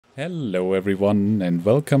Hello everyone and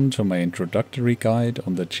welcome to my introductory guide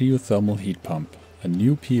on the Geothermal Heat Pump, a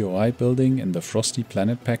new POI building in the Frosty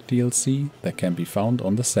Planet Pack DLC that can be found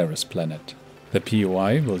on the Ceres planet. The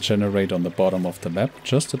POI will generate on the bottom of the map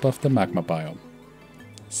just above the magma biome,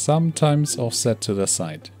 sometimes offset to the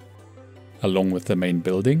side. Along with the main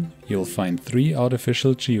building, you'll find 3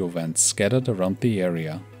 artificial Geo Vents scattered around the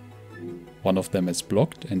area. One of them is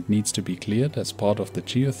blocked and needs to be cleared as part of the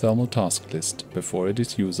geothermal task list before it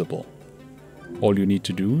is usable. All you need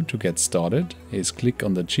to do to get started is click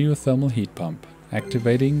on the Geothermal Heat Pump,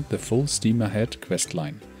 activating the full steam ahead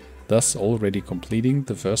questline, thus already completing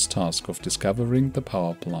the first task of discovering the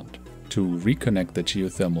power plant. To reconnect the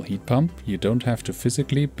geothermal heat pump, you don't have to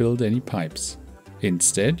physically build any pipes.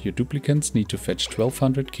 Instead, your duplicants need to fetch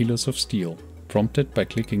 1200 kilos of steel, prompted by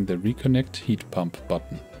clicking the Reconnect Heat Pump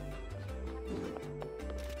button.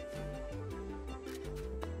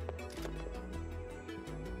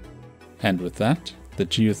 And with that, the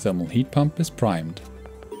geothermal heat pump is primed.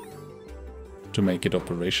 To make it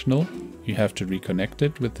operational, you have to reconnect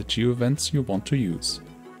it with the Geo Vents you want to use.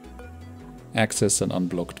 Access an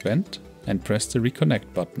unblocked vent and press the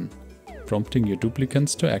Reconnect button, prompting your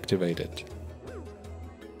duplicants to activate it.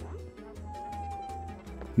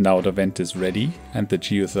 Now the vent is ready and the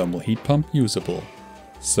geothermal heat pump usable.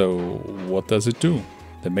 So what does it do?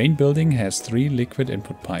 The main building has 3 liquid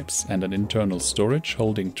input pipes and an internal storage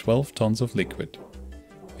holding 12 tons of liquid.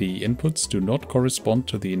 The inputs do not correspond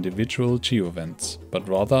to the individual Geo Vents, but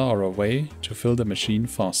rather are a way to fill the machine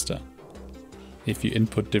faster. If you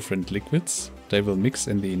input different liquids, they will mix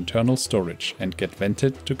in the internal storage and get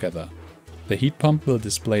vented together. The heat pump will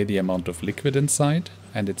display the amount of liquid inside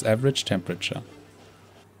and its average temperature.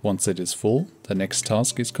 Once it is full, the next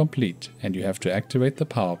task is complete and you have to activate the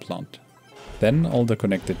power plant. Then all the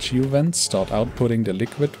connected Geo Vents start outputting the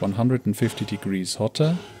liquid 150 degrees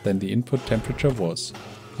hotter than the input temperature was,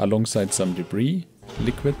 alongside some debris,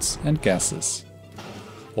 liquids and gases.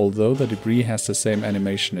 Although the debris has the same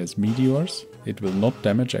animation as meteors, it will not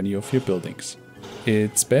damage any of your buildings.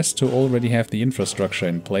 It's best to already have the infrastructure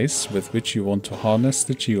in place with which you want to harness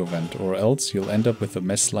the Geo Vent, or else you'll end up with a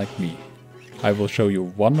mess like me. I will show you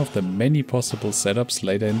one of the many possible setups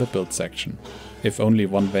later in the build section. If only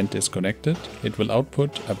one vent is connected, it will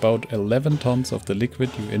output about 11 tons of the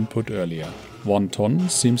liquid you input earlier. 1 ton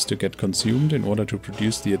seems to get consumed in order to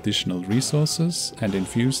produce the additional resources and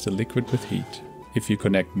infuse the liquid with heat. If you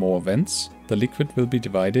connect more vents, the liquid will be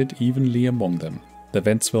divided evenly among them. The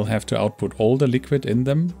vents will have to output all the liquid in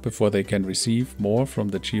them before they can receive more from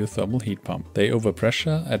the geothermal heat pump. They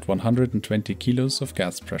overpressure at 120 kilos of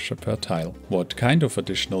gas pressure per tile. What kind of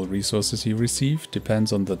additional resources you receive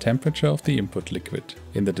depends on the temperature of the input liquid.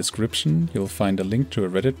 In the description you'll find a link to a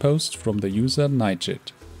Reddit post from the user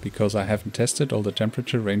Nigit, because I haven't tested all the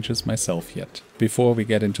temperature ranges myself yet. Before we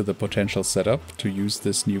get into the potential setup to use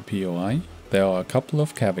this new POI, there are a couple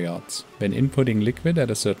of caveats. When inputting liquid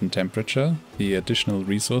at a certain temperature, the additional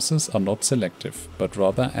resources are not selective, but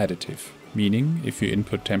rather additive. Meaning, if you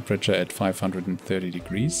input temperature at 530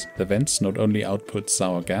 degrees, the vents not only output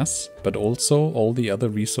sour gas, but also all the other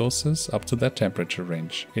resources up to that temperature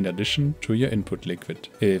range, in addition to your input liquid.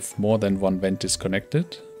 If more than one vent is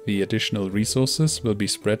connected, the additional resources will be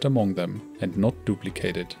spread among them and not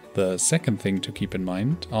duplicated. The second thing to keep in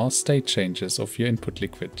mind are state changes of your input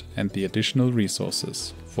liquid and the additional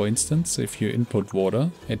resources. For instance, if you input water,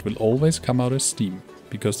 it will always come out as steam,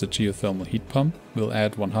 because the geothermal heat pump will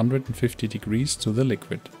add 150 degrees to the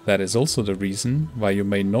liquid. That is also the reason why you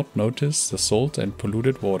may not notice the salt and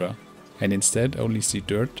polluted water, and instead only see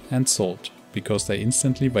dirt and salt, because they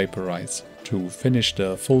instantly vaporize. To finish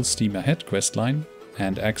the full steam ahead questline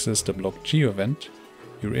and access the blocked Geo Vent,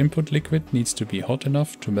 your input liquid needs to be hot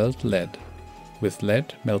enough to melt lead. With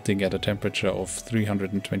lead melting at a temperature of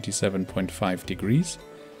 327.5 degrees,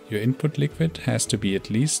 your input liquid has to be at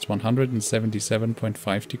least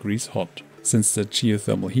 177.5 degrees hot, since the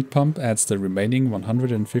geothermal heat pump adds the remaining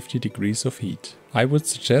 150 degrees of heat. I would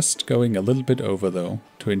suggest going a little bit over though,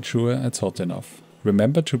 to ensure it's hot enough.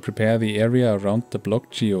 Remember to prepare the area around the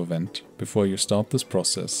blocked Geo Vent before you start this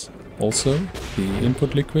process. Also, the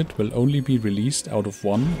input liquid will only be released out of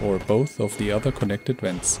one or both of the other connected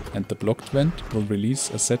vents, and the blocked vent will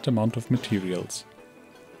release a set amount of materials.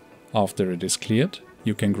 After it is cleared,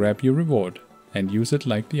 you can grab your reward and use it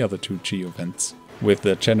like the other 2 Geo Vents. With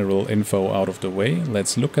the general info out of the way,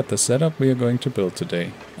 let's look at the setup we are going to build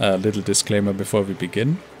today. A little disclaimer before we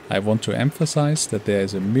begin. I want to emphasize that there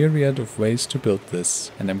is a myriad of ways to build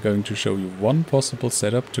this, and I'm going to show you one possible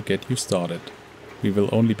setup to get you started. We will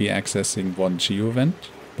only be accessing one Geo Vent,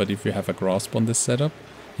 but if you have a grasp on this setup,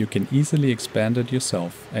 You can easily expand it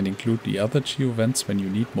yourself and include the other Geo Vents when you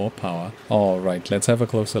need more power. Alright, let's have a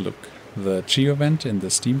closer look. The Geo Vent in the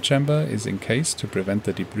steam chamber is encased to prevent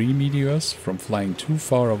the debris meteors from flying too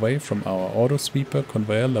far away from our auto sweeper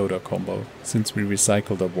conveyor loader combo. Since we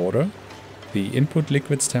recycle the water, the input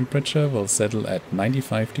liquid's temperature will settle at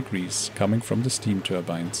 95 degrees coming from the steam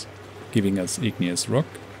turbines, giving us igneous rock,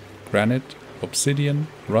 granite, obsidian,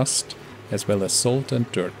 rust, as well as salt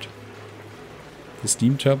and dirt. The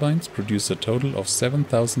steam turbines produce a total of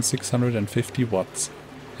 7650 watts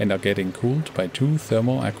and are getting cooled by 2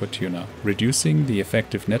 thermal aqua tuner, reducing the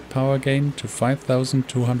effective net power gain to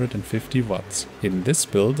 5250 watts. In this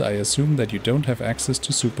build, I assume that you don't have access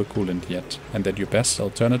to supercoolant yet, and that your best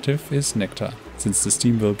alternative is Nectar. Since the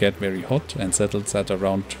steam will get very hot and settles at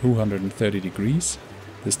around 230 degrees,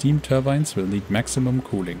 the steam turbines will need maximum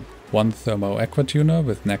cooling. One thermo aqua tuner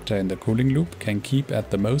with Nectar in the cooling loop can keep at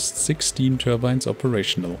the most 6 steam turbines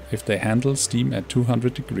operational if they handle steam at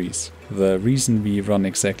 200 degrees. The reason we run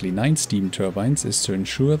exactly 9 steam turbines is to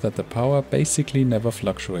ensure that the power basically never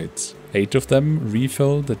fluctuates. 8 of them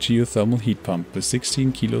refill the geothermal heat pump with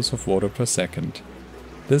 16 kilos of water per second.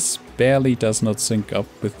 This barely does not sync up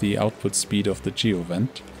with the output speed of the Geo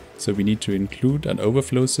Vent, so we need to include an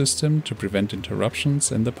overflow system to prevent interruptions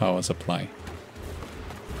in the power supply.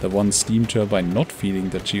 The one steam turbine not feeding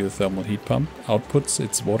the geothermal heat pump outputs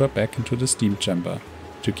its water back into the steam chamber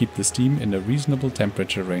to keep the steam in a reasonable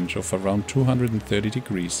temperature range of around 230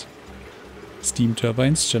 degrees. Steam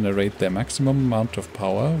turbines generate their maximum amount of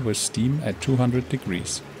power with steam at 200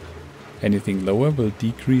 degrees. Anything lower will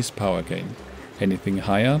decrease power gain. Anything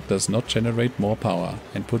higher does not generate more power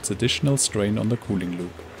and puts additional strain on the cooling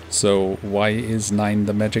loop. So why is 9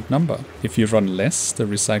 the magic number? If you run less, the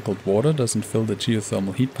recycled water doesn't fill the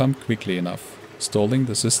geothermal heat pump quickly enough, stalling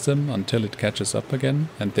the system until it catches up again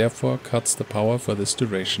and therefore cuts the power for this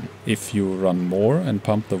duration. If you run more and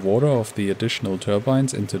pump the water of the additional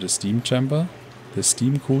turbines into the steam chamber, the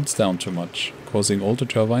steam cools down too much, causing all the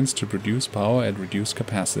turbines to produce power at reduced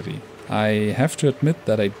capacity. I have to admit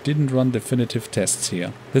that I didn't run definitive tests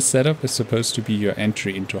here. This setup is supposed to be your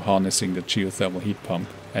entry into harnessing the geothermal heat pump,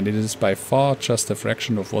 and it is by far just a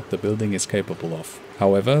fraction of what the building is capable of.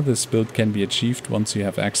 However, this build can be achieved once you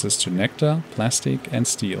have access to Nectar, plastic and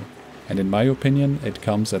steel, and in my opinion it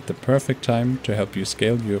comes at the perfect time to help you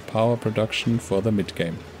scale your power production for the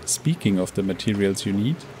mid-game. Speaking of the materials you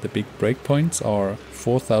need, the big breakpoints are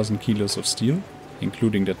 4000 kilos of steel,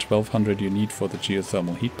 including the 1200 you need for the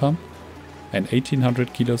geothermal heat pump, and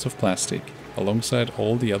 1800 kilos of plastic, alongside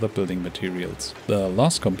all the other building materials. The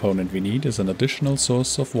last component we need is an additional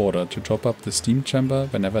source of water to top up the steam chamber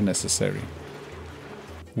whenever necessary.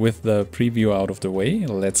 With the preview out of the way,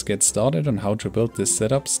 let's get started on how to build this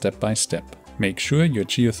setup step by step. Make sure your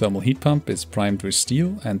geothermal heat pump is primed with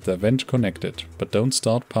steel and the vent connected, but don't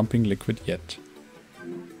start pumping liquid yet.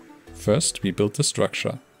 First, we build the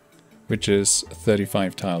structure, which is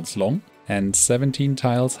 35 tiles long and 17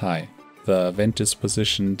 tiles high. The vent is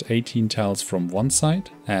positioned 18 tiles from one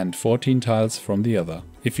side and 14 tiles from the other.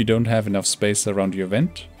 If you don't have enough space around your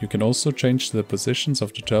vent, you can also change the positions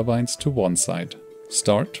of the turbines to one side.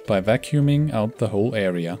 Start by vacuuming out the whole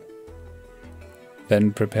area.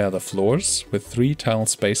 Then prepare the floors with 3 tile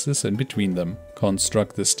spaces in between them.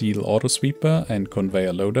 Construct the steel auto sweeper and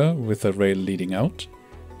conveyor loader with a rail leading out,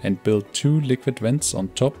 and build 2 liquid vents on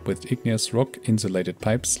top with igneous rock insulated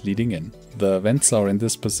pipes leading in. The vents are in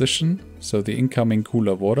this position, so the incoming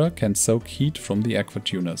cooler water can soak heat from the aqua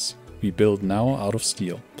tuners. We build now out of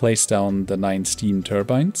steel. Place down the 9 steam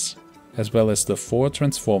turbines, as well as the 4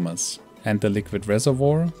 transformers, and the liquid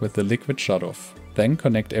reservoir with the liquid shutoff. Then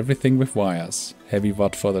connect everything with wires, heavy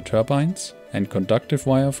watt for the turbines and conductive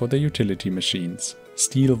wire for the utility machines.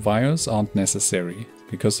 Steel wires aren't necessary,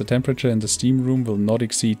 because the temperature in the steam room will not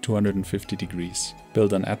exceed 250 degrees.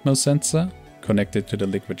 Build an atmo sensor, connect it to the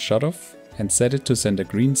liquid shutoff, and set it to send a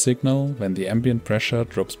green signal when the ambient pressure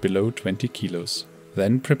drops below 20 kilos.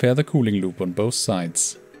 Then prepare the cooling loop on both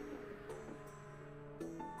sides.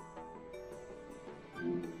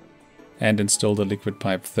 And install the liquid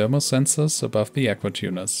pipe thermosensors above the aqua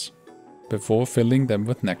tuners, before filling them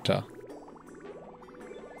with Nectar.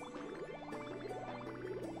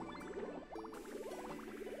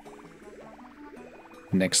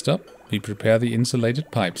 Next up, we prepare the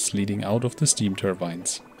insulated pipes leading out of the steam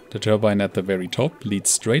turbines. The turbine at the very top leads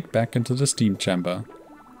straight back into the steam chamber,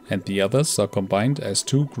 and the others are combined as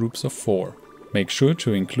 2 groups of 4. Make sure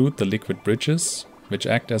to include the liquid bridges, which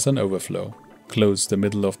act as an overflow. Close the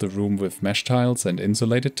middle of the room with mesh tiles and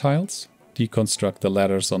insulated tiles, deconstruct the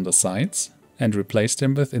ladders on the sides, and replace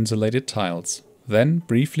them with insulated tiles. Then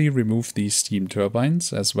briefly remove these steam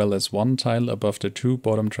turbines as well as one tile above the 2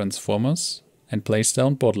 bottom transformers and place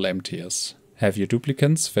down bottle emptiers. Have your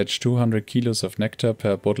duplicants fetch 200 kilos of nectar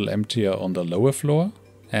per bottle emptier on the lower floor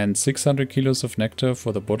and 600 kilos of nectar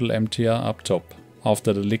for the bottle emptier up top.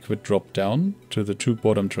 After the liquid drop down to the 2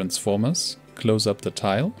 bottom transformers, close up the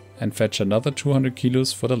tile and fetch another 200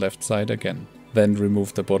 kilos for the left side again. Then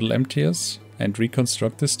remove the bottle emptiers and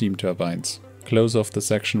reconstruct the steam turbines. Close off the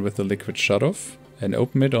section with the liquid shutoff and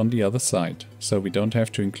open it on the other side, so we don't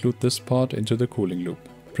have to include this part into the cooling loop.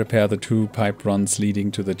 Prepare the 2 pipe runs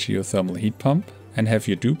leading to the geothermal heat pump and have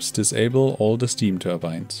your dupes disable all the steam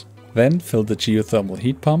turbines. Then fill the geothermal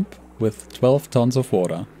heat pump with 12 tons of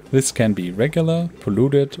water. This can be regular,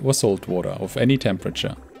 polluted or salt water of any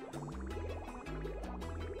temperature.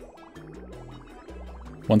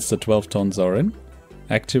 Once the 12 tons are in,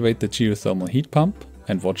 activate the geothermal heat pump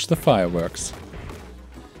and watch the fireworks.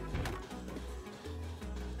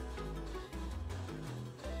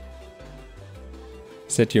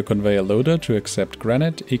 Set your conveyor loader to accept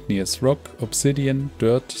granite, igneous rock, obsidian,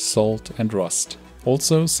 dirt, salt and rust.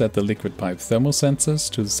 Also set the liquid pipe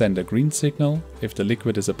thermosensors to send a green signal if the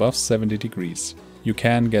liquid is above 70 degrees. You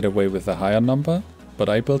can get away with a higher number, but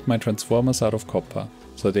I built my transformers out of copper,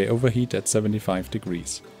 so they overheat at 75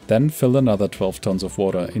 degrees. Then fill another 12 tons of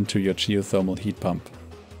water into your geothermal heat pump.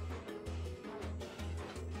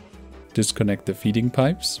 Disconnect the feeding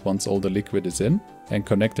pipes once all the liquid is in and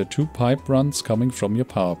connect the 2 pipe runs coming from your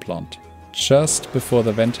power plant. Just before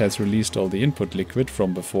the vent has released all the input liquid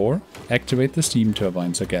from before, activate the steam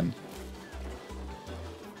turbines again.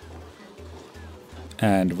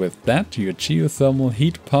 And with that, your geothermal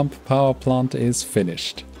heat pump power plant is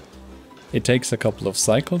finished. It takes a couple of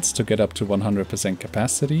cycles to get up to 100%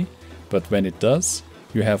 capacity, but when it does,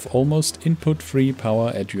 you have almost input-free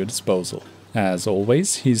power at your disposal. As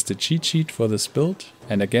always, here's the cheat sheet for this build,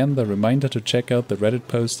 and again the reminder to check out the Reddit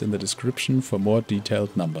post in the description for more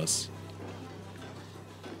detailed numbers.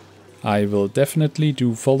 I will definitely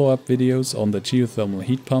do follow-up videos on the geothermal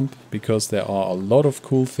heat pump, because there are a lot of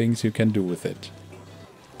cool things you can do with it.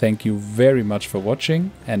 Thank you very much for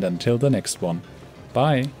watching, and until the next one.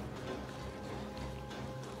 Bye!